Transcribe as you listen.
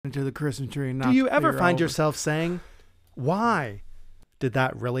into the Christmas tree. Do you ever find yourself saying, why did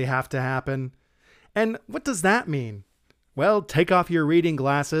that really have to happen? And what does that mean? Well, take off your reading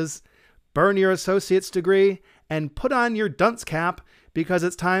glasses, burn your associate's degree, and put on your dunce cap because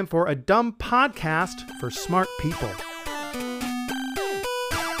it's time for a dumb podcast for smart people.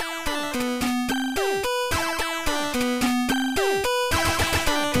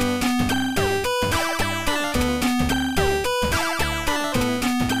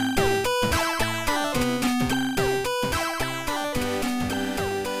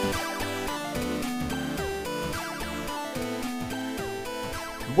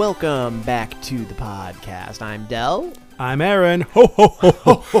 Welcome back to the podcast. I'm Del. I'm Aaron. Ho, ho, ho,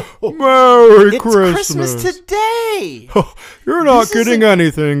 ho. Merry It's Christmas. Christmas today. You're not This getting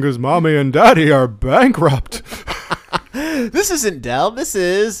anything because Mommy and Daddy are bankrupt. This isn't Del. This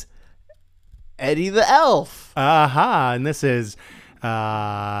is Eddie the Elf. Aha, and this is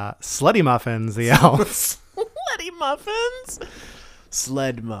Slutty Muffins, the elf. Slutty Muffins.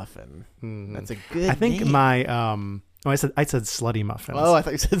 Sled Muffin. That's a good I think name. I said Slutty Muffins. Oh, I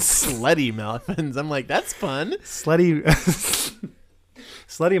thought you said Sleddy Muffins. I'm like, that's fun. Slutty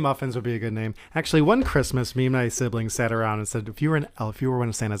Muffins would be a good name. Actually, one Christmas, me and my siblings sat around and said, if you were an elf, if you were one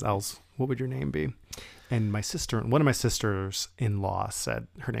of Santa's elves, what would your name be? And one of my sisters-in-law said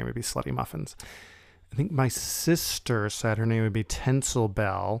her name would be Slutty Muffins. I think my sister said her name would be Tinsel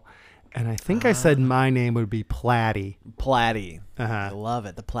Bell. And I think I said my name would be Platy. Platy. Uh-huh. I love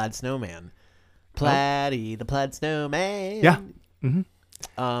it. The plaid snowman. Platy, the plaid snowman. Yeah.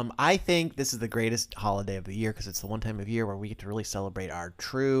 Mm-hmm. I think this is the greatest holiday of the year because it's the one time of year where we get to really celebrate our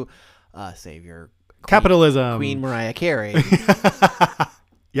true savior, Capitalism. Queen Mariah Carey.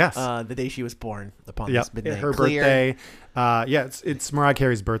 Yes. The day she was born upon this midnight her clear. birthday. It's Mariah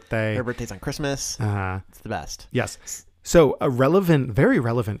Carey's birthday. Her birthday's on Christmas. It's the best. Yes. So a very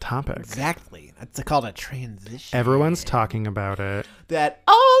relevant topic. Exactly. It's called a transition. Everyone's talking about it. That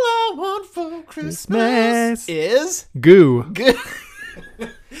all I want for Christmas is goo. good.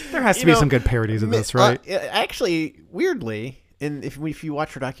 There has to be some good parodies of this, right? Actually, weirdly, if you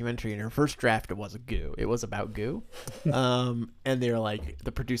watch her documentary, in her first draft, it was a goo. It was about goo, and they were like,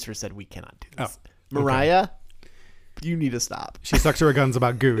 the producer said, "We cannot do this." Mariah, you need to stop. She sucks to her guns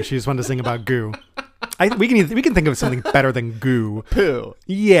about goo. She just wanted to sing about goo. We can think of something better than goo. Poo.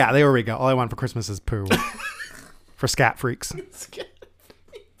 Yeah, there we go. All I want for Christmas is poo. For scat freaks.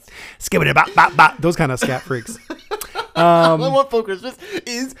 Skibbity bop bop bop. Those kind of scat freaks. All I want for Christmas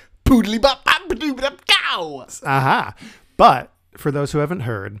is poodly bop bop ba-doo bop cow. Aha. But for those who haven't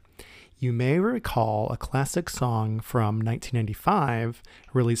heard, you may recall a classic song from 1995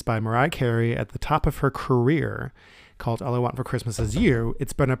 released by Mariah Carey at the top of her career called All I Want for Christmas Is You.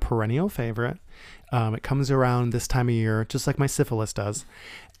 It's been a perennial favorite. It comes around this time of year, just like my syphilis does.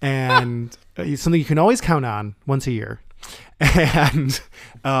 And it's something you can always count on once a year. And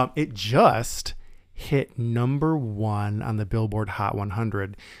it just hit number 1 on the Billboard Hot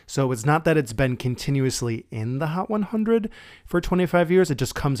 100. So it's not that it's been continuously in the Hot 100 for 25 years. It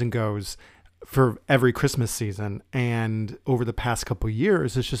just comes and goes for every Christmas season. And over the past couple of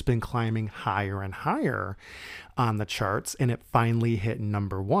years, it's just been climbing higher and higher on the charts. And it finally hit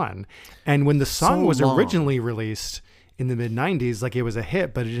number 1. And when the song was originally released in the mid-90s, like it was a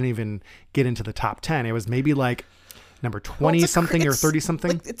hit, but it didn't even get into the top 10. It was maybe like number 20 something or 30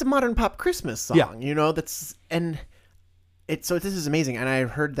 something. Like, it's a modern pop Christmas song, So this is amazing. And I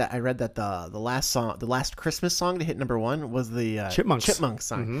read that the last Christmas song to hit number 1 was the Chipmunks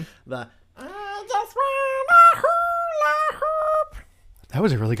song. Mm-hmm. The I just wanna hula hoop. That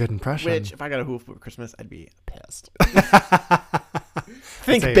was a really good impression. Which, if I got a hula hoop for Christmas, I'd be pissed.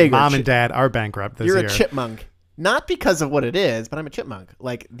 Think say bigger. Mom and Dad are bankrupt this year. You're a chipmunk. Not because of what it is, but I'm a chipmunk.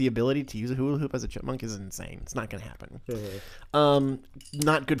 Like, the ability to use a hula hoop as a chipmunk is insane. It's not going to happen.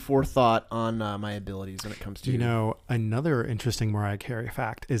 Not good forethought on my abilities when it comes to... another interesting Mariah Carey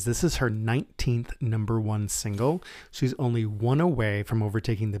fact is this is her 19th number 1 single. She's only 1 away from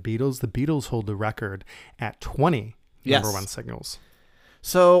overtaking the Beatles. The Beatles hold the record at 20 number 1 singles.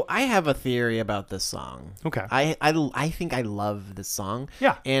 So I have a theory about this song. Okay. I think I love this song.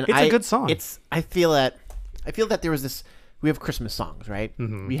 Yeah, and it's a good song. I feel that there was this. We have Christmas songs, right?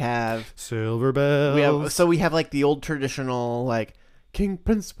 Mm-hmm. We have Silver Bells. We have like the old traditional like King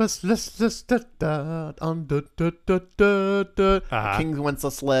Prince Wenceslas on King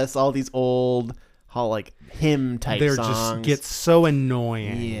Wenceslas. All these old hymn type songs. They just get so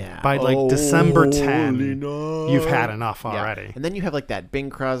annoying. Yeah. By December 10, you've had enough already. Yeah. And then you have like that Bing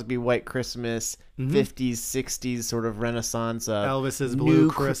Crosby White Christmas, 50s, 60s sort of renaissance of Elvis's Blue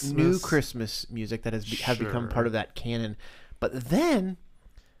Christmas. New Christmas music that has become part of that canon. But then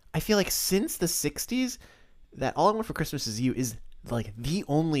I feel like since the 60s, that All I Want for Christmas Is You is like the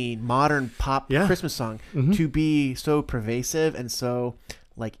only modern pop Christmas song to be so pervasive and so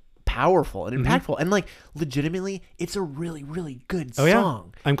like powerful and impactful. And like legitimately, it's a really, really good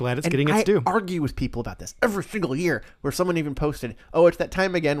song. I'm glad it's getting its due. I argue with people about this every single year where someone even posted, oh, it's that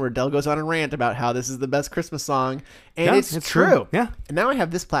time again where Del goes on a rant about how this is the best Christmas song. And it's true. Yeah. And now I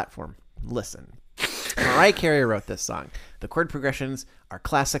have this platform. Listen. Mariah Carey wrote this song. The chord progressions are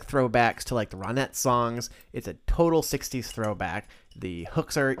classic throwbacks to like the Ronettes songs. It's a total 60s throwback. The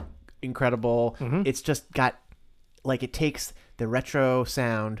hooks are incredible. It's just got like it takes the retro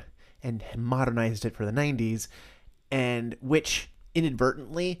sound and modernized it for the 90s, and which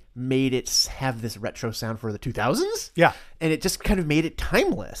inadvertently made it have this retro sound for the 2000s. Yeah. And it just kind of made it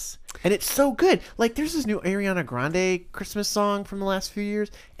timeless. And it's so good. Like, there's this new Ariana Grande Christmas song from the last few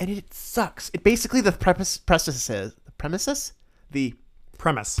years, and it sucks. It basically, the premise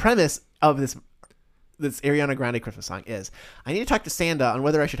of this Ariana Grande Christmas song is, I need to talk to Santa on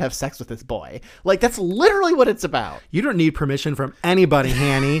whether I should have sex with this boy. Like, that's literally what it's about. You don't need permission from anybody,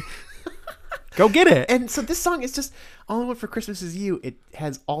 Hanny. Go get it. And so this song is just, All I Want for Christmas Is You. It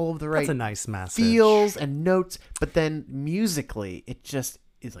has all of the right That's a nice message. feels and notes, but then musically, it just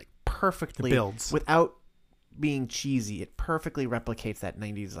is like perfectly, it builds. Without being cheesy, it perfectly replicates that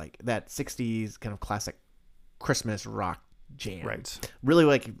 90s, like that 60s kind of classic Christmas rock jam. Right. Really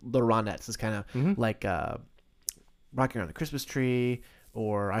like the Ronettes is kind of like Rocking Around the Christmas Tree,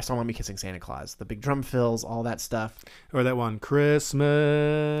 or I Saw Mommy Kissing Santa Claus, the big drum fills, all that stuff. Or that one,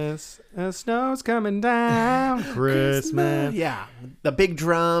 Christmas, the snow's coming down, Christmas. Yeah, the big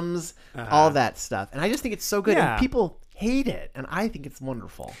drums, all that stuff. And I just think it's so good. Yeah. And people hate it, and I think it's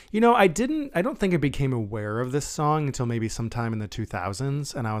wonderful. You know, I don't think I became aware of this song until maybe sometime in the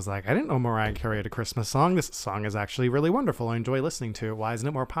 2000s, and I was like, I didn't know Mariah Carey had a Christmas song. This song is actually really wonderful. I enjoy listening to it. Why isn't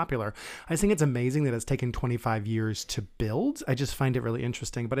it more popular? I think it's amazing that it's taken 25 years to build. I just find it really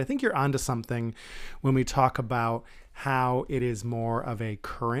interesting, but I think you're onto something when we talk about how it is more of a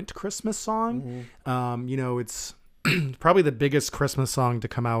current Christmas song. You know, it's probably the biggest Christmas song to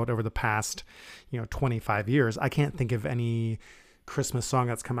come out over the past, 25 years. I can't think of any Christmas song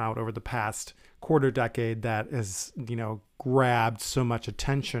that's come out over the past quarter decade that has, grabbed so much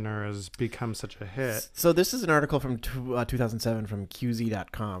attention or has become such a hit. So this is an article from 2007 from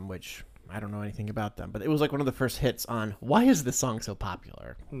QZ.com, which I don't know anything about them, but it was like one of the first hits on why is this song so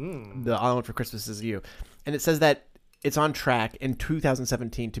popular? The All I Want for Christmas Is You. And it says that it's on track in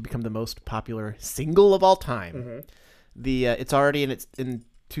 2017 to become the most popular single of all time. It's already in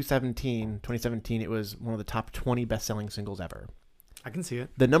 2017 it was one of the top 20 best-selling singles ever. I can see it.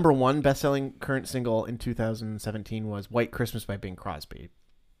 The number one best-selling current single in 2017 was White Christmas by Bing Crosby.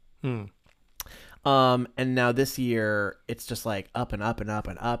 And now this year it's just like up and up and up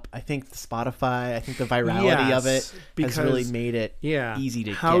and up. I think the virality of it has really made it easy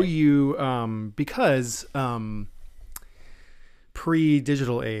to get. Because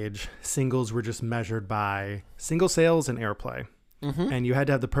pre-digital age, singles were just measured by single sales and airplay. And you had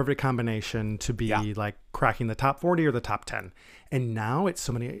to have the perfect combination to be like cracking the top 40 or the top 10. And now it's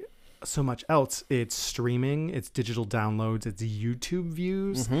so much else. It's streaming, it's digital downloads, it's YouTube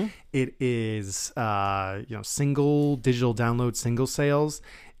views. It is, single digital downloads, single sales.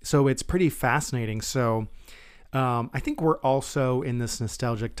 So it's pretty fascinating. So I think we're also in this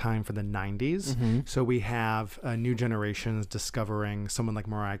nostalgic time for the 90s. So we have new generations discovering someone like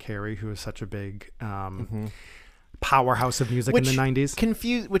Mariah Carey, who is such a big powerhouse of music in the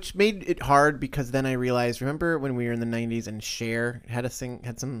 90s. Which made it hard because then I realized, remember when we were in the 90s and Cher had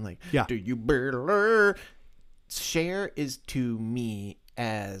some like, do you better? Cher is to me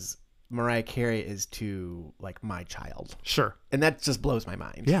as Mariah Carey is to like my child. Sure. And that just blows my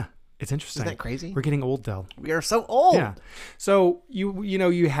mind. Yeah. It's interesting. Isn't that crazy? We're getting old, Del. We are so old. Yeah. So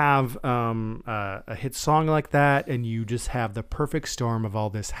you have a hit song like that, and you just have the perfect storm of all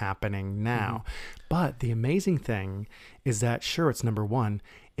this happening now. But the amazing thing is that sure, it's number one.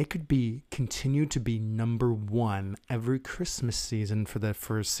 It could continue to be number one every Christmas season for the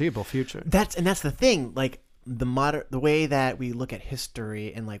foreseeable future. That's the thing. Like the way that we look at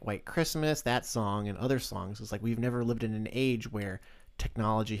history and like White Christmas, that song and other songs is like we've never lived in an age where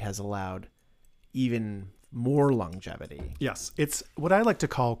technology has allowed even more longevity. Yes. It's what I like to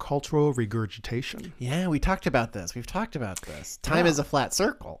call cultural regurgitation. Yeah, we talked about this. We've talked about this. Time is a flat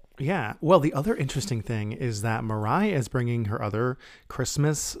circle. Yeah. Well, the other interesting thing is that Mariah is bringing her other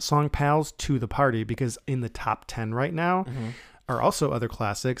Christmas song pals to the party because in the top 10 right now are also other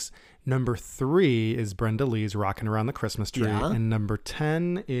classics. Number 3 is Brenda Lee's Rockin' Around the Christmas Tree. Yeah. And number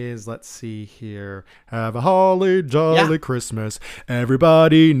 10 is, let's see here, Have a Holly Jolly Christmas.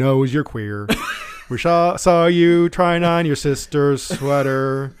 Everybody knows you're queer. We saw you trying on your sister's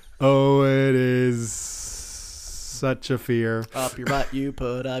sweater. Oh, it is such a fear. Up your butt, you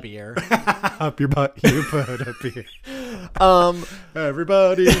put a beer. Up your butt, you put a beer.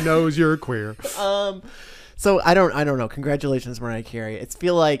 Everybody knows you're queer. So I don't know. Congratulations, Mariah Carey. It's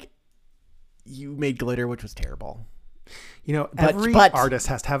feel like you made Glitter, which was terrible. You know, But- every but- artist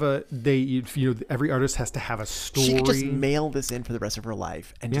has to have every artist has to have a story. She could just mail this in for the rest of her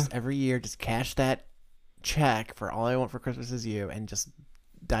life, and just every year, just cash that check for All I Want for Christmas Is You, and just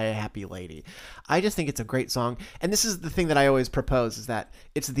die a happy lady. I just think it's a great song, and this is the thing that I always propose, is that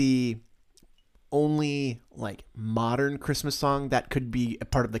it's the only like modern Christmas song that could be a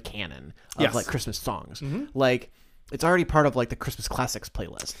part of the canon of Yes. like Christmas songs. Like it's already part of like the Christmas classics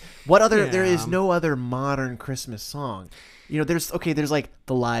playlist. What other? There is no other modern Christmas song. You know, there's like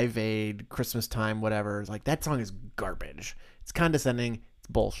the Live Aid, Christmas Time, whatever. It's like that song is garbage. It's condescending. It's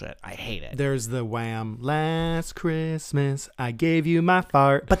bullshit. I hate it. There's the Wham! Last Christmas I gave you my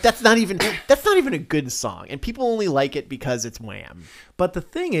fart. But that's not even a good song, and people only like it because it's Wham. But the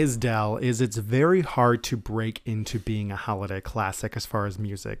thing is, Del, is it's very hard to break into being a holiday classic as far as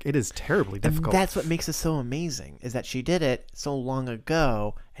music. It is terribly difficult. And that's what makes it so amazing, is that she did it so long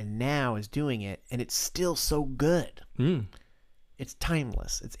ago and now is doing it, and it's still so good. It's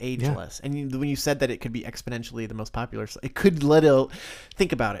timeless. It's ageless. And when you said that it could be exponentially the most popular, it could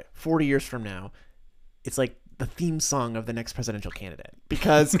think about it. 40 years from now, it's like the theme song of the next presidential candidate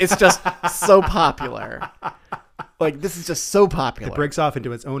because it's just so popular. Like, this is just so popular. It breaks off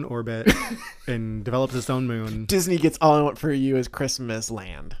into its own orbit and develops its own moon. Disney gets All I Want for You as Christmas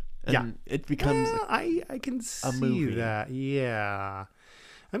Land. And Yeah. it becomes I can see movie. that. Yeah.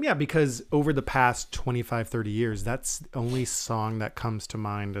 Yeah, because over the past 25, 30 years, that's the only song that comes to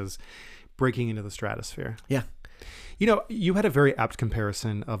mind as breaking into the stratosphere. Yeah. You know, you had a very apt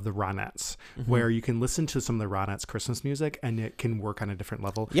comparison of the Ronettes, where you can listen to some of the Ronettes' Christmas music and it can work on a different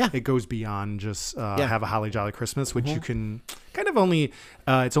level. Yeah. It goes beyond just Have a Holly Jolly Christmas, which you can kind of only,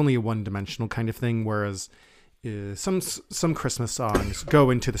 it's only a one-dimensional kind of thing, whereas some Christmas songs go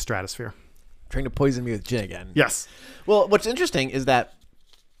into the stratosphere. Trying to poison me with gin again. Yes. Well, what's interesting is that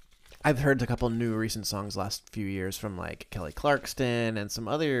I've heard a couple new recent songs last few years from like Kelly Clarkson and some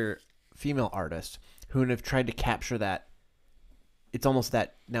other female artists who have tried to capture that. It's almost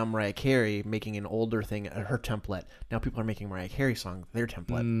that now Mariah Carey making an older thing, her template. Now people are making Mariah Carey song their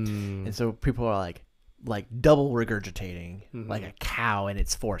template. And so people are like double regurgitating like a cow in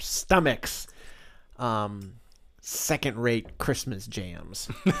its four stomachs. Second-rate Christmas jams.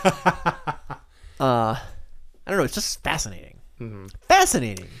 I don't know. It's just fascinating.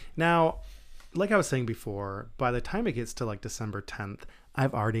 Fascinating. Now, like I was saying before, by the time it gets to like December 10th,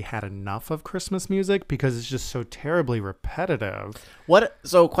 I've already had enough of Christmas music because it's just so terribly repetitive. What?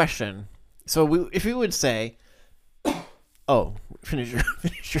 So, question. So, if we would say, oh, finish your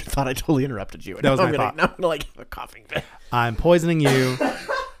thought. I totally interrupted you. That was my thought. Now I'm gonna like have a coughing fit. I'm poisoning you.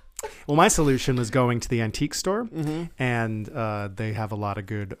 Well, my solution was going to the antique store, and they have a lot of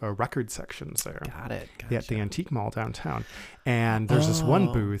good record sections there. Got it. At the antique mall downtown. And there's this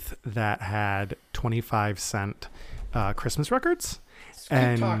one booth that had 25-cent Christmas records.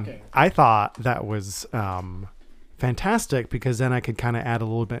 And I thought that was fantastic because then I could kind of add a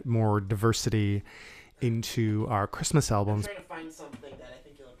little bit more diversity into our Christmas albums. I'm trying to find something that I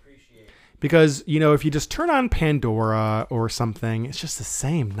think you'll appreciate. Because, you know, if you just turn on Pandora or something, it's just the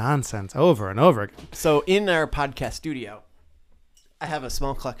same nonsense over and over again. So in our podcast studio, I have a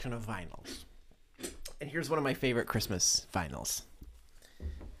small collection of vinyls. And here's one of my favorite Christmas vinyls.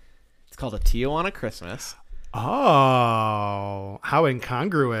 It's called A Tijuana Christmas. Oh, how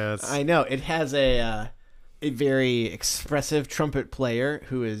incongruous. I know. It has a very expressive trumpet player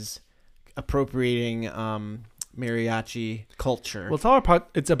who is appropriating mariachi culture. Well,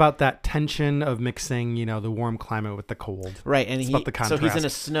 it's about that tension of mixing, you know, the warm climate with the cold. Right, and about the so he's in a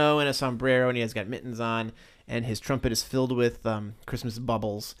contrast. snow and a sombrero, and he has got mittens on, and his trumpet is filled with Christmas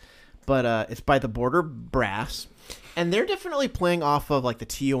bubbles. But it's by the Border Brass, and they're definitely playing off of like the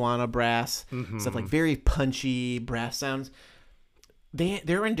Tijuana brass stuff, like very punchy brass sounds.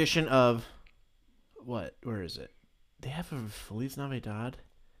 Their rendition of where is it? They have a Feliz Navidad.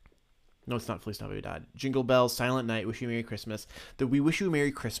 No, it's not Feliz Navidad. Jingle Bells, Silent Night, Wish You a Merry Christmas. The We Wish You a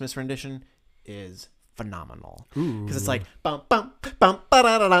Merry Christmas rendition is phenomenal because it's like bum bum bum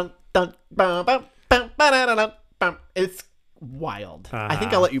ba-da-da-dun, dun, bum bum bum ba-da-da-dun, bum. It's wild. I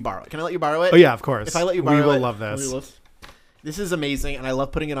think I'll let you borrow it. Can I let you borrow it? Oh, yeah, of course. If I let you borrow it, we will love this. This is amazing, and I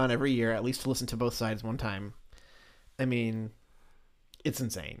love putting it on every year, at least to listen to both sides one time. I mean, it's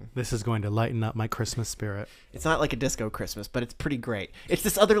insane. This is going to lighten up my Christmas spirit. It's not like a disco Christmas, but it's pretty great. It's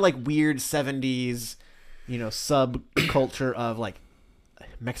this other like weird 70s, subculture of like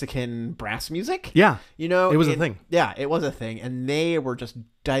Mexican brass music. Yeah. It was a thing. Yeah, it was a thing, and they were just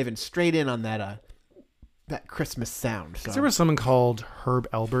diving straight in on that Christmas sound. So. There was someone called Herb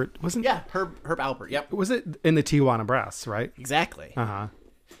Albert, wasn't? Yeah, Herb Albert. Yep. Was it in the Tijuana Brass, right? Exactly.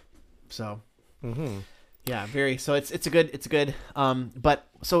 So. Yeah, very. So it's a good. But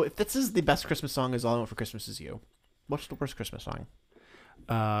so if this is the best Christmas song, is All I Want for Christmas Is You. What's the worst Christmas song?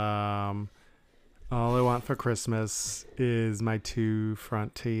 All I Want for Christmas is My Two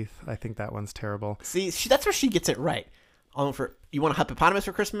Front Teeth. I think that one's terrible. See, that's where she gets it right. You want a hippopotamus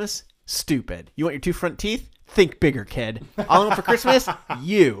for Christmas? Stupid. You want your two front teeth? Think bigger, kid. All I Want for Christmas?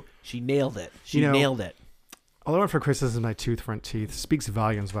 You. She nailed it. She nailed it. All I Want for Christmas is My Two Front Teeth speaks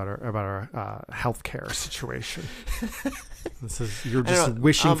volumes about our healthcare situation. You're just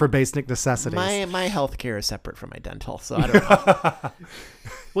wishing for basic necessities. My healthcare is separate from my dental, so I don't know.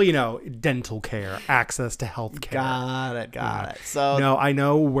 Well, dental care, access to healthcare. Got it. So no, I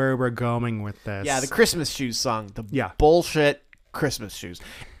know where we're going with this. Yeah, the Christmas Shoes song, bullshit Christmas shoes.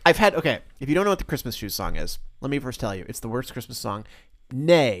 If you don't know what the Christmas Shoes song is, let me first tell you, it's the worst Christmas song.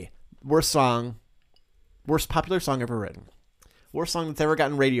 Nay, worst popular song ever written. Worst song that's ever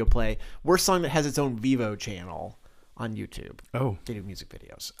gotten radio play. Worst song that has its own Vivo channel on YouTube. Oh. They do music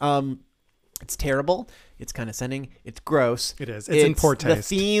videos. It's terrible. It's condescending. It's gross. It is. It's in poor taste.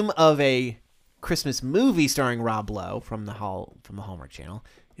 The theme of a Christmas movie starring Rob Lowe from the Hallmark Channel.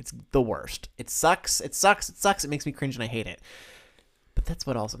 It's the worst. It sucks. It makes me cringe and I hate it. But that's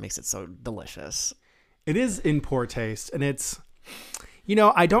what also makes it so delicious. It is in poor taste, and it's...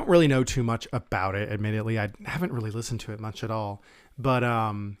 I don't really know too much about it, admittedly. I haven't really listened to it much at all. But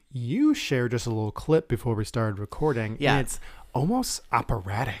you shared just a little clip before we started recording. Yeah. And it's almost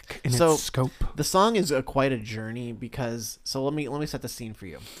operatic in its scope. The song is quite a journey because... So let me set the scene for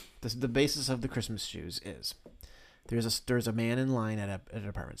you. The basis of the Christmas Shoes is there's a man in line at a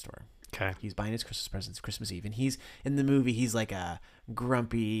department store. Okay. He's buying his Christmas presents Christmas Eve. And he's in the movie, he's like a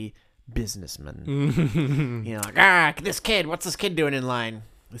grumpy businessman. Like, what's this kid doing in line?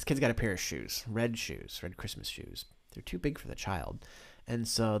 This kid's got a pair of shoes, red Christmas shoes. They're too big for the child. And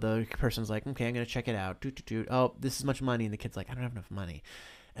so the person's like, okay, I'm going to check it out. Oh, this is much money. And the kid's like, I don't have enough money.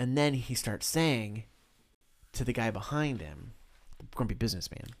 And then he starts saying to the guy behind him, the grumpy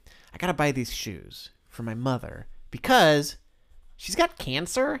businessman, I got to buy these shoes for my mother because she's got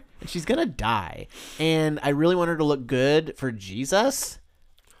cancer and she's going to die. And I really want her to look good for Jesus.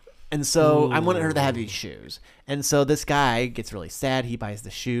 And so I wanted her to have these shoes. And so this guy gets really sad. He buys the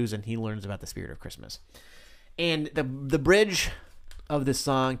shoes and he learns about the spirit of Christmas. And the bridge of this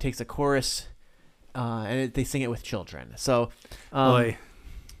song takes a chorus and they sing it with children. So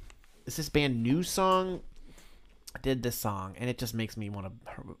this band New Song did this song and it just makes me want to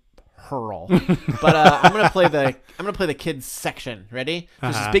hurl. But I'm gonna play the kids section. Ready?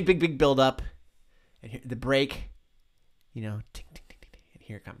 There's this big build up and the break, ting, ting, ting, ting, ting, and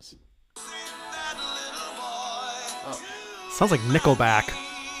here it comes. Oh. Sounds like Nickelback.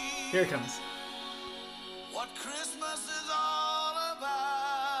 Here it comes. What Christmas is all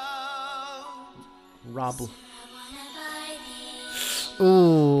about. Rob.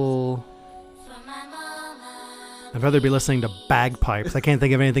 Ooh. I'd rather be listening to bagpipes. I can't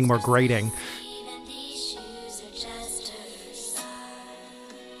think of anything more grating.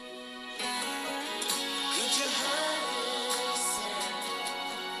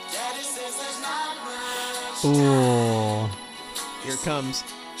 Ooh. Here it comes.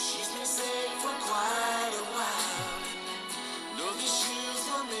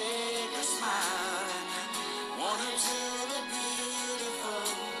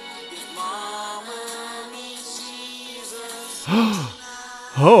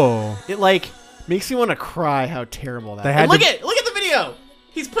 Oh. It makes me want to cry how terrible that is. And look at the video.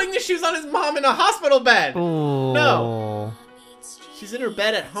 He's putting the shoes on his mom in a hospital bed. Ooh. No. She's in her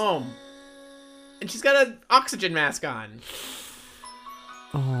bed at home. And she's got an oxygen mask on.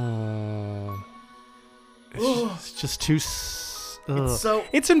 Oh. It's just too...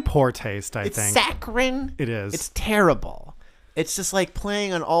 It's in poor taste, I think. It's saccharine. It is. It's terrible. It's just like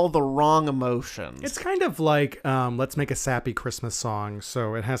playing on all the wrong emotions. It's kind of like, let's make a sappy Christmas song,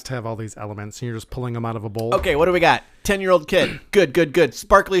 so it has to have all these elements, and you're just pulling them out of a bowl. Okay, what do we got? 10-year-old kid. Good.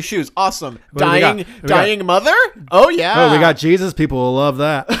 Sparkly shoes. Awesome. Dying mother? Oh, yeah. Oh, we got Jesus. People will love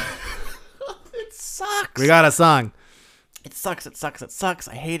that. It sucks. We got a song. It sucks. It sucks. It sucks.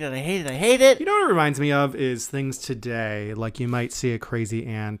 I hate it. I hate it. I hate it. You know what it reminds me of is things today. Like you might see a crazy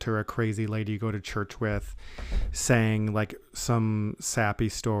aunt or a crazy lady you go to church with saying like some sappy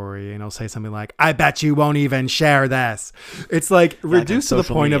story, and he'll say something like, I bet you won't even share this. It's like reduced to the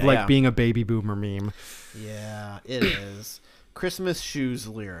point of like being a baby boomer meme. Yeah, it is. Christmas shoes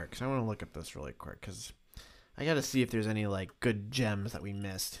lyrics. I want to look at this really quick because I got to see if there's any like good gems that we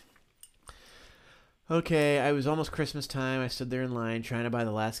missed. Okay, I was almost Christmas time. I stood there in line trying to buy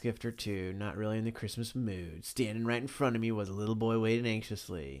the last gift or two, not really in the Christmas mood. Standing right in front of me was a little boy waiting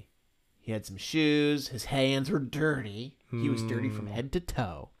anxiously. He had some shoes. His hands were dirty. He was dirty from head to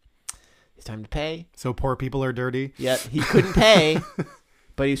toe. It's time to pay. So poor people are dirty? Yet he couldn't pay,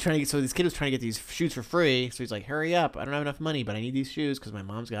 but he was trying to get, so this kid was trying to get these shoes for free. So he's like, hurry up. I don't have enough money, but I need these shoes because my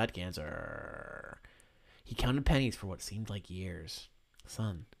mom's got cancer. He counted pennies for what seemed like years.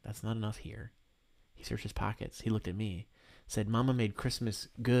 Son, that's not enough here. He searched his pockets. He looked at me. Said, Mama made Christmas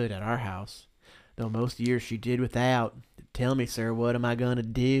good at our house, though most years she did without. Tell me, sir, what am I going to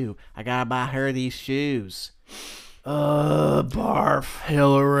do? I got to buy her these shoes. Barf.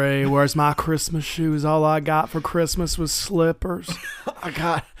 Hillary, where's my Christmas shoes? All I got for Christmas was slippers.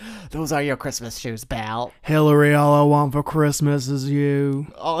 Those are your Christmas shoes, pal. Hillary, all I want for Christmas is you.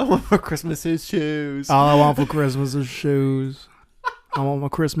 All I want for Christmas is shoes. All I want for Christmas is shoes. I want my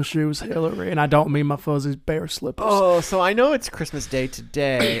Christmas shoes, Hillary, and I don't mean my fuzzy bear slippers. Oh, so I know it's Christmas Day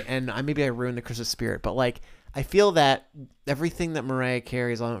today, and maybe I ruined the Christmas spirit, but like I feel that everything that Mariah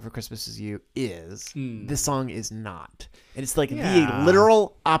Carey's All I Want for Christmas Is You is, this song is not. And it's like the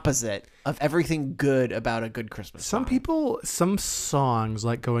literal opposite of everything good about a good Christmas song. Some songs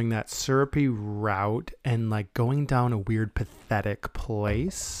like going that syrupy route and like going down a weird pathetic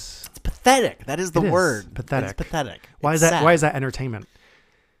place. It's pathetic. That is the word. Pathetic. It's pathetic. Why is that? Why is that entertainment?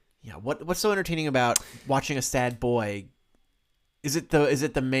 Yeah. What's so entertaining about watching a sad boy? Is it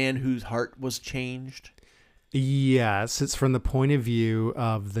the man whose heart was changed? Yes, it's from the point of view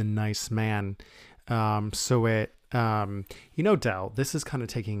of the nice man. Del, this is kind of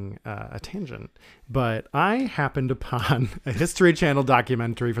taking a tangent, but I happened upon a History Channel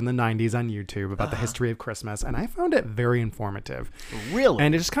documentary from the 90s on YouTube about the history of Christmas, and I found it very informative. Really?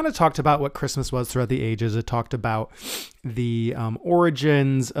 And it just kind of talked about what Christmas was throughout the ages. It talked about the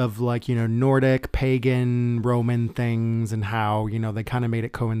origins of Nordic, pagan, Roman things and how, they kind of made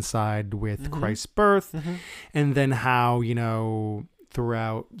it coincide with Christ's birth, and then how,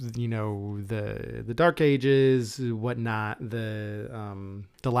 throughout the Dark Ages, whatnot, the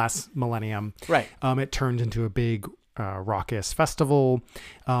last millennium, right? It turned into a big raucous festival,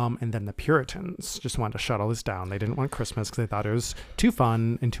 and then the Puritans just wanted to shut all this down. They didn't want Christmas because they thought it was too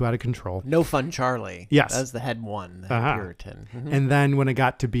fun and too out of control. No Fun Charlie. Yes, that was the head one, the Puritan. And then when it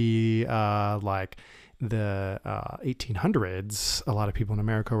got to be like the 1800s, a lot of people in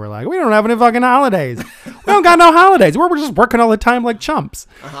America were like, we don't have any fucking holidays. We don't got no holidays. We're just working all the time like chumps.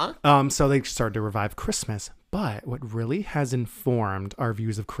 So they started to revive Christmas. But what really has informed our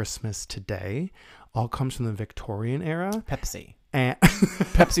views of Christmas today all comes from the Victorian era. Pepsi. And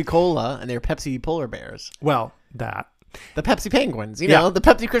Pepsi Cola and their Pepsi polar bears. Well, that. The Pepsi Penguins, you know, the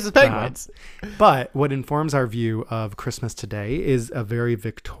Pepsi Christmas Penguins. But what informs our view of Christmas today is a very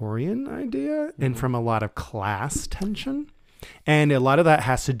Victorian idea and from a lot of class tension. And a lot of that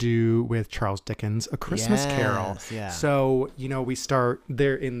has to do with Charles Dickens' A Christmas Carol. Yeah. So, we start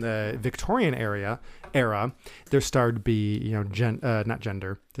there in the Victorian era, there started to be, not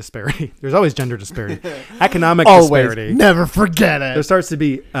gender disparity. There's always gender disparity. Economic disparity. Never forget it. There starts to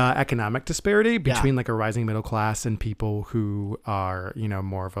be economic disparity between like a rising middle class and people who are,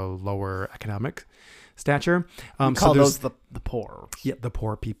 more of a lower economic stature. We call those the poor. Yeah, the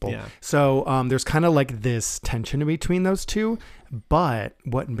poor people. Yeah. So there's kind of like this tension between those two. But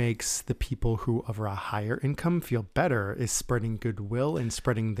what makes the people who are a higher income feel better is spreading goodwill and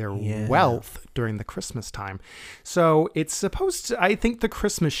spreading their wealth during the Christmas time. So it's supposed to, I think the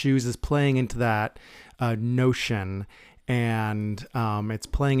Christmas shoes is playing into that notion. And it's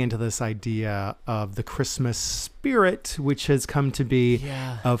playing into this idea of the Christmas spirit, which has come to be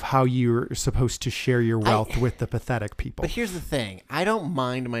of how you're supposed to share your wealth with the pathetic people. But here's the thing. I don't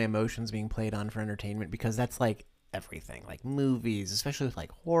mind my emotions being played on for entertainment because that's like everything, like movies, especially with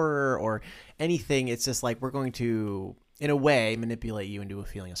like horror or anything. It's just like we're going to, in a way, manipulate you into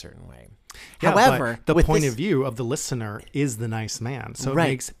feeling a certain way. Yeah, however, the point of view of the listener is the nice man. So it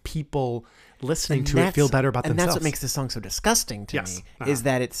makes people listening to it feel better about themselves. And that's what makes this song so disgusting to me, is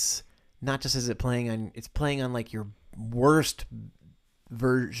that it's not just it's playing on like your worst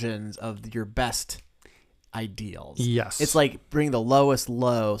versions of your best ideals. Yes. It's like bring the lowest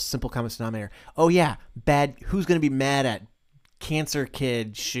low, simple common denominator. Oh yeah, bad. Who's gonna be mad at cancer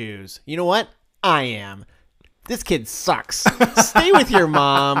kid shoes? You know what? I am. This kid sucks. Stay with your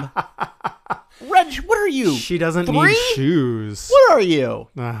mom. Reg, what are you? She doesn't 3? need shoes. What are you?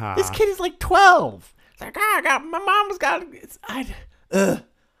 Uh-huh. This kid is like 12. It's like, my mom's got.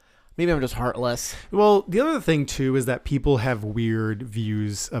 Maybe I'm just heartless. Well, the other thing too is that people have weird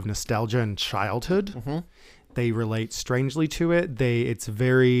views of nostalgia and childhood. Mm-hmm. They relate strangely to it. It's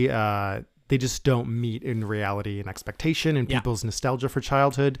very they just don't meet in reality and expectation and people's nostalgia for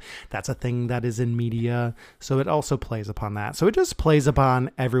childhood. That's a thing that is in media. So it also plays upon that. So it just plays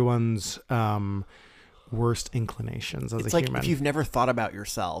upon everyone's worst inclinations as It's a like human. if you've never thought about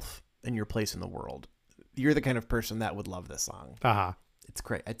yourself and your place in the world, you're the kind of person that would love this song. Uh-huh. It's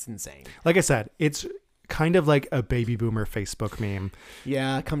great. It's insane. Like I said, it's kind of like a baby boomer Facebook meme.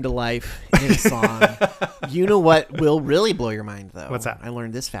 Yeah, come to life in a song. You know what will really blow your mind, though? What's that? I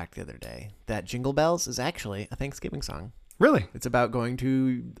learned this fact the other day, that Jingle Bells is actually a Thanksgiving song. Really? It's about going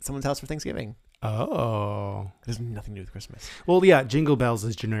to someone's house for Thanksgiving. Oh. It has nothing to do with Christmas. Well, yeah, Jingle Bells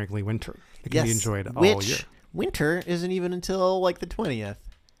is generically winter. It can be enjoyed all which year. winter isn't even until like the 20th.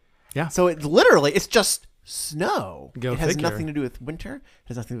 Yeah. So it's just snow. Go it has figure. nothing to do with winter. It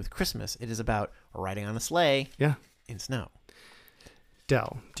has nothing to do with Christmas. It is about riding on a sleigh Yeah. in snow.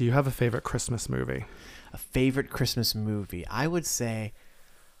 Del, do you have a favorite Christmas movie? A favorite Christmas movie? I would say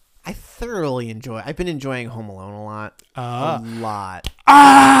I thoroughly enjoy. I've been enjoying Home Alone a lot. A lot.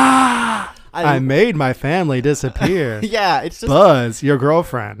 I made my family disappear. Yeah, it's just Buzz, your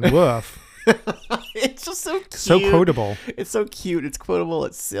girlfriend. Woof. it's just so cute. So quotable. It's so cute. It's quotable.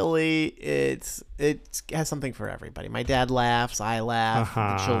 It's silly. It has something for everybody. My dad laughs. I laugh. The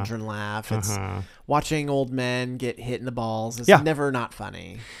Uh-huh. children laugh. It's Uh-huh. watching old men get hit in the balls. It's Yeah. never not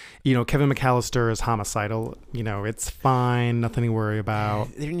funny. You know, Kevin McAllister is homicidal. You know, it's fine. Nothing to worry about.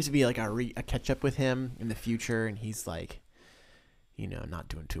 There needs to be like a catch up with him in the future, and he's like, not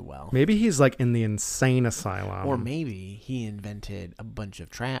doing too well. Maybe he's like in the insane asylum. Or maybe he invented a bunch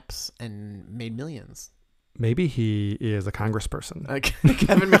of traps and made millions. Maybe he is a congressperson. Like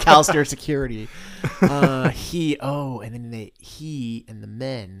Kevin McAllister security. He and the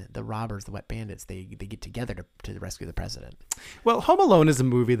men, the robbers, the wet bandits, they get together to rescue the president. Well, Home Alone is a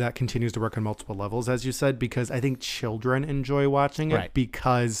movie that continues to work on multiple levels, as you said, because I think children enjoy watching it Right.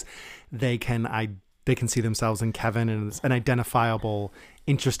 because they can see themselves in Kevin, and it's an identifiable,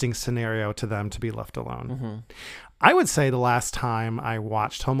 interesting scenario to them to be left alone. Mm-hmm. I would say the last time I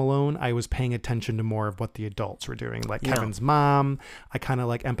watched Home Alone, I was paying attention to more of what the adults were doing, like Yeah. Kevin's mom. I kind of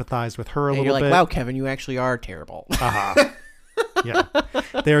like empathized with her a And little you're like, bit. wow, Kevin, you actually are terrible. Uh-huh. Yeah.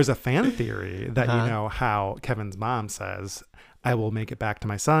 There's a fan theory that how Kevin's mom says, I will make it back to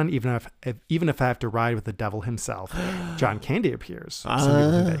my son, even if I have to ride with the devil himself. John Candy appears. Some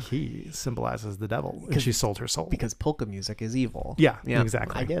people think that he symbolizes the devil, and she sold her soul. Because polka music is evil. Yeah,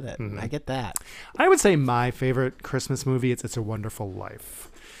 exactly. I get it. Mhm. I get that. I would say my favorite Christmas movie is It's a Wonderful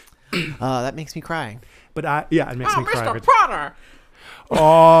Life. That makes me cry. But it makes me cry. Potter.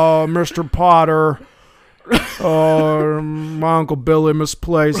 Oh, Mr. Potter. Oh, my Uncle Billy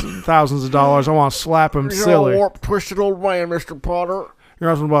misplaced thousands of dollars. I want to slap him silly. Twisted old man, Mr. Potter. You're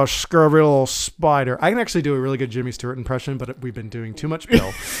asking about a scurvy little spider. I can actually do a really good Jimmy Stewart impression, but we've been doing too much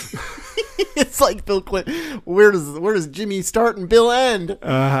Bill. It's like Bill Clinton. Where does Jimmy start and Bill end?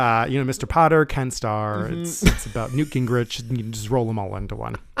 Mr. Potter, Ken Starr. Mm-hmm. It's about Newt Gingrich. And you can just roll them all into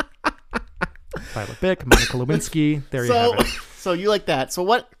one. Violet Bick, Monica Lewinsky. There you have it. So you like that? So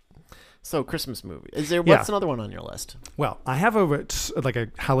what? So Christmas movie. What's another one on your list? Well, I have a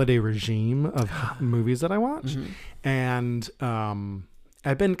holiday regime of movies that I watch, Mm-hmm. and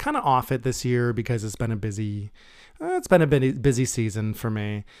I've been kind of off it this year because it's been a busy season for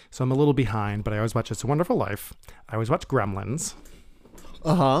me, so I'm a little behind. But I always watch It's a Wonderful Life. I always watch Gremlins.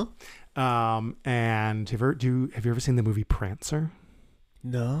 And have you ever seen the movie Prancer?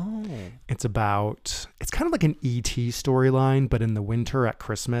 No. It's kind of like an E.T. storyline, but in the winter at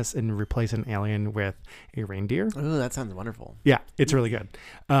Christmas, and replace an alien with a reindeer. Oh, that sounds wonderful. Yeah, it's really good.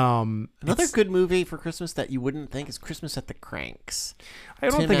 Another good movie for Christmas that you wouldn't think is Christmas at the Cranks. I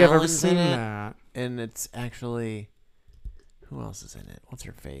don't Tim think I've ever Allen's seen in it. that. And it's actually, who else is in it? What's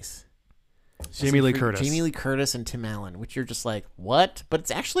her face? Jamie Lee Curtis. Jamie Lee Curtis and Tim Allen, which you're just like, what? But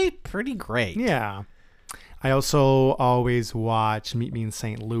it's actually pretty great. Yeah. I also always watch Meet Me in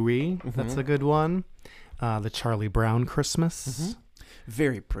St. Louis. Mm-hmm. That's a good one. The Charlie Brown Christmas.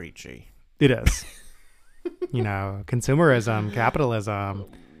 Very preachy. It is. Consumerism, capitalism.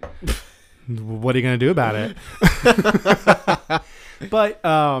 What are you going to do about it? But,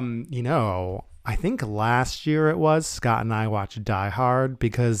 I think last year it was, Scott and I watched Die Hard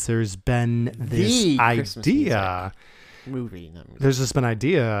because there's been this The Christmas idea. Movie, not movie. There's just been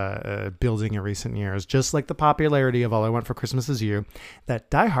idea building in recent years, just like the popularity of All I Want for Christmas Is You, that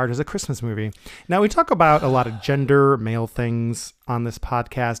Die Hard is a Christmas movie. Now, we talk about a lot of gender, male things on this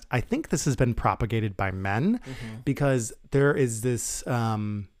podcast. I think this has been propagated by men because there is this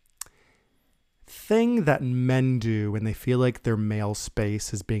thing that men do when they feel like their male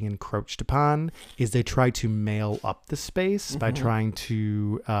space is being encroached upon is they try to male up the space by trying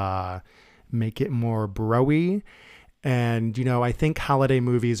to make it more bro-y. And, you know, I think holiday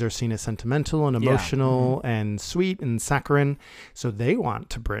movies are seen as sentimental and emotional and sweet and saccharine. So they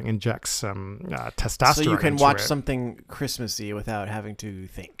want to inject some testosterone. So you can into watch it. something Christmassy without having to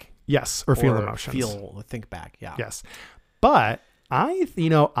think. Yes, or feel emotions. Think back. Yeah. Yes. But I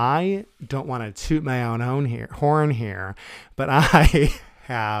don't want to toot my own horn here, but I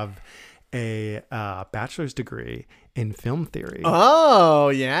have a bachelor's degree in film theory. Oh,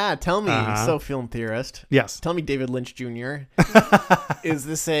 yeah. Tell me. Uh-huh. So film theorist. Yes, Tell me, David Lynch Jr. Is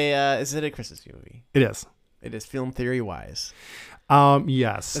it a Christmas movie? it is. It is film theory wise.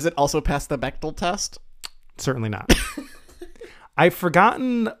 Yes, Does it also pass the Bechdel test? certainly not. I've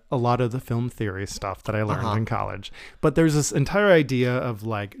forgotten a lot of the film theory stuff that I learned in college, but there's this entire idea of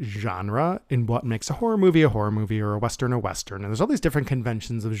like genre in what makes a horror movie or a Western. And there's all these different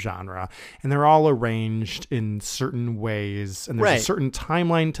conventions of genre, and they're all arranged in certain ways. And there's Right. a certain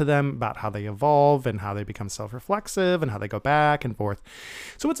timeline to them about how they evolve and how they become self-reflexive and how they go back and forth.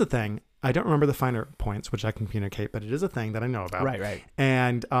 So what's the thing? I don't remember the finer points, which I can communicate, but it is a thing that I know about. Right.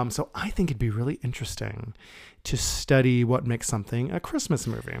 And so I think it'd be really interesting to study what makes something a Christmas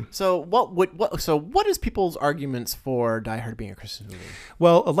movie. So what is people's arguments for Die Hard being a Christmas movie?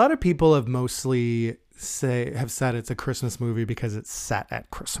 Well, a lot of people have mostly said it's a Christmas movie because it's set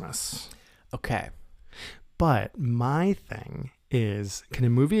at Christmas. Okay. But my thing is, can a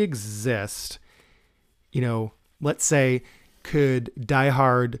movie exist? You know, let's say, could Die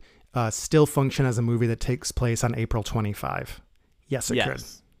Hard still function as a movie that takes place on April 25? Yes, it could.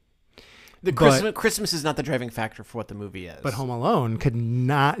 Christmas is not the driving factor for what the movie is. But Home Alone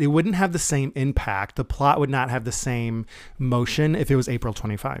it wouldn't have the same impact. The plot would not have the same motion if it was April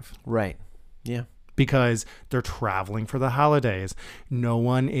 25. Right. Yeah. Because they're traveling for the holidays. No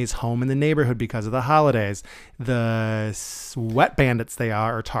one is home in the neighborhood because of the holidays. The sweat bandits they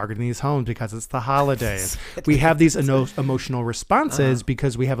are targeting these homes because it's the holidays. We have these emotional responses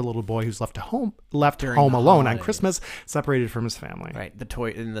because we have a little boy who's left home alone on Christmas, separated from his family. Right.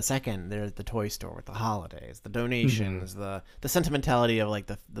 In the second, there's the toy store with the holidays, the donations, the sentimentality of like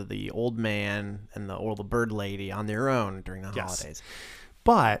the old man and the old bird lady on their own during the holidays.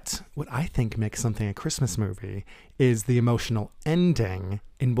 But what I think makes something a Christmas movie is the emotional ending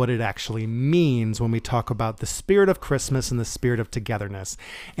and what it actually means when we talk about the spirit of Christmas and the spirit of togetherness.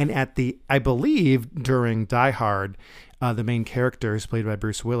 And I believe during Die Hard, the main character is played by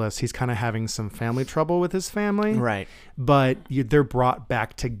Bruce Willis. He's kind of having some family trouble with his family. Right. But they're brought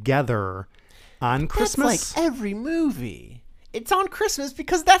back together on Christmas. That's like every movie. It's on Christmas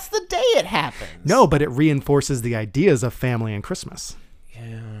because that's the day it happens. No, but it reinforces the ideas of family and Christmas.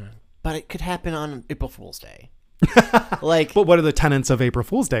 Yeah, but it could happen on April Fool's Day. But what are the tenets of April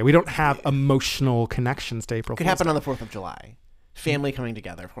Fool's Day? We don't have emotional connections to April Fool's Day. It could happen on the 4th of July. Family coming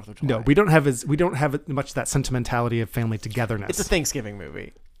together, 4th of July. No, we don't have much of that sentimentality of family togetherness. It's a Thanksgiving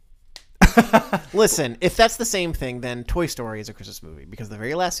movie. Listen, if that's the same thing, then Toy Story is a Christmas movie because the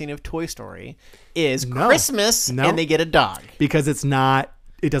very last scene of Toy Story is Christmas and they get a dog. Because it's not.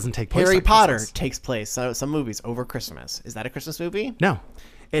 It doesn't take place. Harry Potter Christmas. takes place some movies over Christmas. Is that a Christmas movie? No.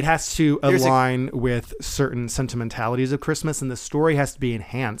 It has to align with certain sentimentalities of Christmas, and the story has to be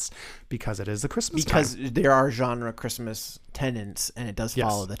enhanced because it is the Christmas because time. there are genre Christmas tenets, and it does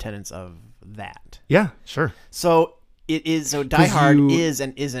follow the tenets of that. Yeah, sure. So it is. So Die Hard is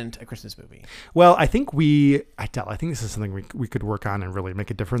and isn't a Christmas movie. Well, I think I think this is something we could work on and really make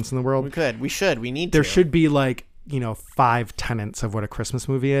a difference in the world. We could. We should. We need. There should be 5 tenets of what a Christmas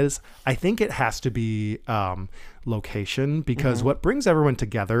movie is. I think it has to be location because what brings everyone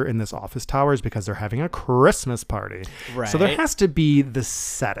together in this office tower is because they're having a Christmas party. Right. So there has to be the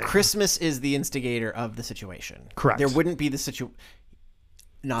setting. Christmas is the instigator of the situation. Correct. There wouldn't be the situation.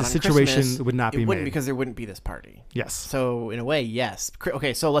 The situation would not be It wouldn't made. because there wouldn't be this party. Yes. So in a way, yes.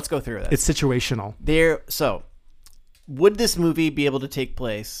 Okay, so let's go through this. It's situational. So would this movie be able to take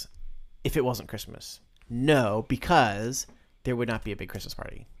place if it wasn't Christmas? No, because there would not be a big Christmas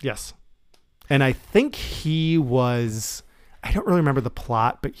party. Yes. And I think I don't really remember the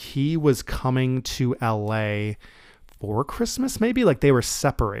plot, but he was coming to LA for Christmas, maybe? Like they were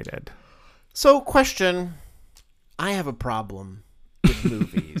separated. So, question. I have a problem with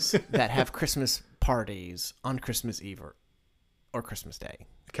movies that have Christmas parties on Christmas Eve or Christmas Day.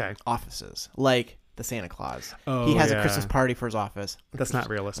 Okay. Offices. Like the Santa Claus. Oh, he has a yeah. Christmas party for his office. That's not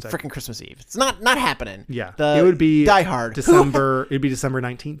realistic. Freaking Christmas Eve. It's not happening. Yeah. The It would be Die Hard. December. It'd be December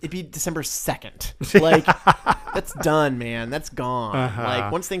 19th. It'd be December 2nd. Like, that's done, man. That's gone. Uh-huh.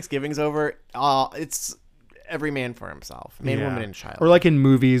 Like, once Thanksgiving's over, it's every man for himself. Man, Yeah. woman, and child. Or like in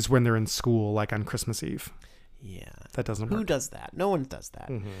movies when they're in school, like on Christmas Eve. Yeah. That doesn't Who work. does that? No one does that.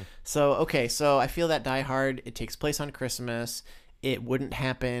 Mhm. So, okay. So, I feel that Die Hard, it takes place on Christmas. It wouldn't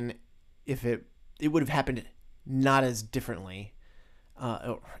happen if it would have happened not as differently.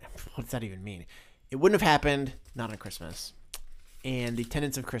 What does that even mean? It wouldn't have happened not on Christmas. And the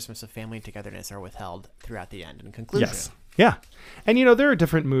tenets of Christmas of family and togetherness are withheld throughout the end and conclusion. Yes. Yeah. And, there are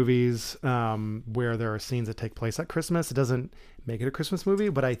different movies where there are scenes that take place at Christmas. It doesn't make it a Christmas movie,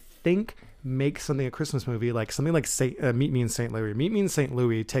 but I think makes something a Christmas movie, like something like Meet Me in St. Louis. Meet Me in St.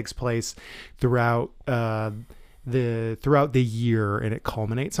 Louis takes place throughout the year, and it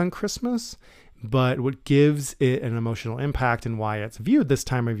culminates on Christmas. But what gives it an emotional impact and why it's viewed this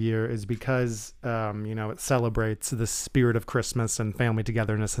time of year is because, it celebrates the spirit of Christmas and family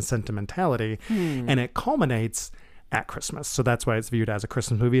togetherness and sentimentality. And it culminates at Christmas. So that's why it's viewed as a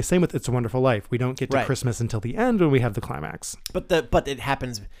Christmas movie. Same with It's a Wonderful Life. We don't get to Right. Christmas until the end when we have the climax. But it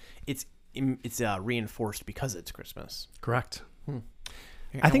happens. It's reinforced because it's Christmas. Correct. Here,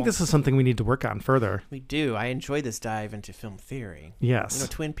 I think this is something we need to work on further. we do. I enjoy this dive into film theory. Yes.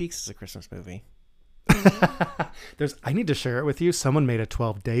 Twin Peaks is a Christmas movie. I need to share it with you. Someone made a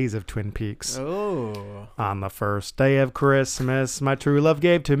 12 Days of Twin Peaks. Oh. On the first day of Christmas, my true love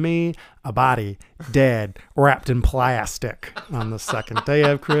gave to me a body dead, wrapped in plastic. On the second day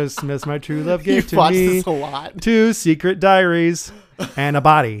of Christmas, my true love gave You've to watched me this a lot. 2 secret diaries and a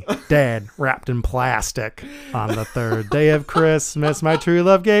body dead, wrapped in plastic. On the third day of Christmas, my true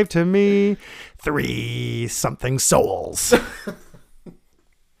love gave to me 3 something souls.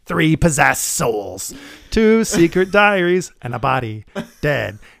 3 possessed souls, 2 secret diaries, and a body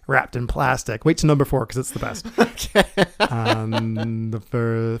dead, wrapped in plastic. Wait till number 4 because it's the best. On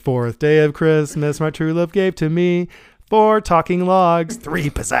the fourth day of Christmas, my true love gave to me 4 talking logs, 3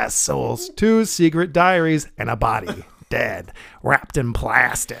 possessed souls, 2 secret diaries, and a body dead, wrapped in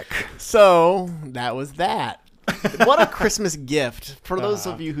plastic. So that was that. What a Christmas gift. For those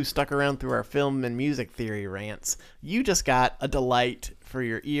of you who stuck around through our film and music theory rants, you just got a delight for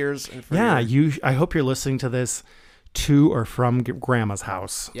your ears and for I hope you're listening to this to or from Grandma's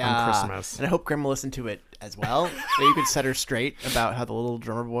house on Christmas. And I hope Grandma listened to it as well, so you could set her straight about how the little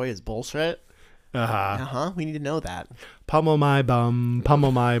drummer boy is bullshit. We need to know that. Pummel my bum,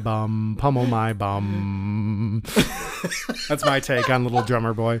 pummel my bum, pummel my bum. That's my take on Little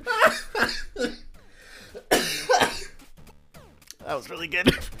Drummer Boy. That was really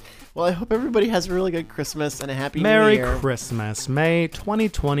good. Well, I hope everybody has a really good Christmas and a happy Merry New Year. Christmas. May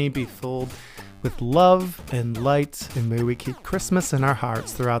 2020 be filled with love and light, and may we keep Christmas in our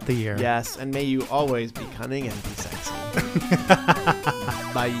hearts throughout the year. Yes, and may you always be cunning and be sexy.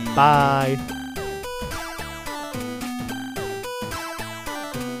 Bye. Bye.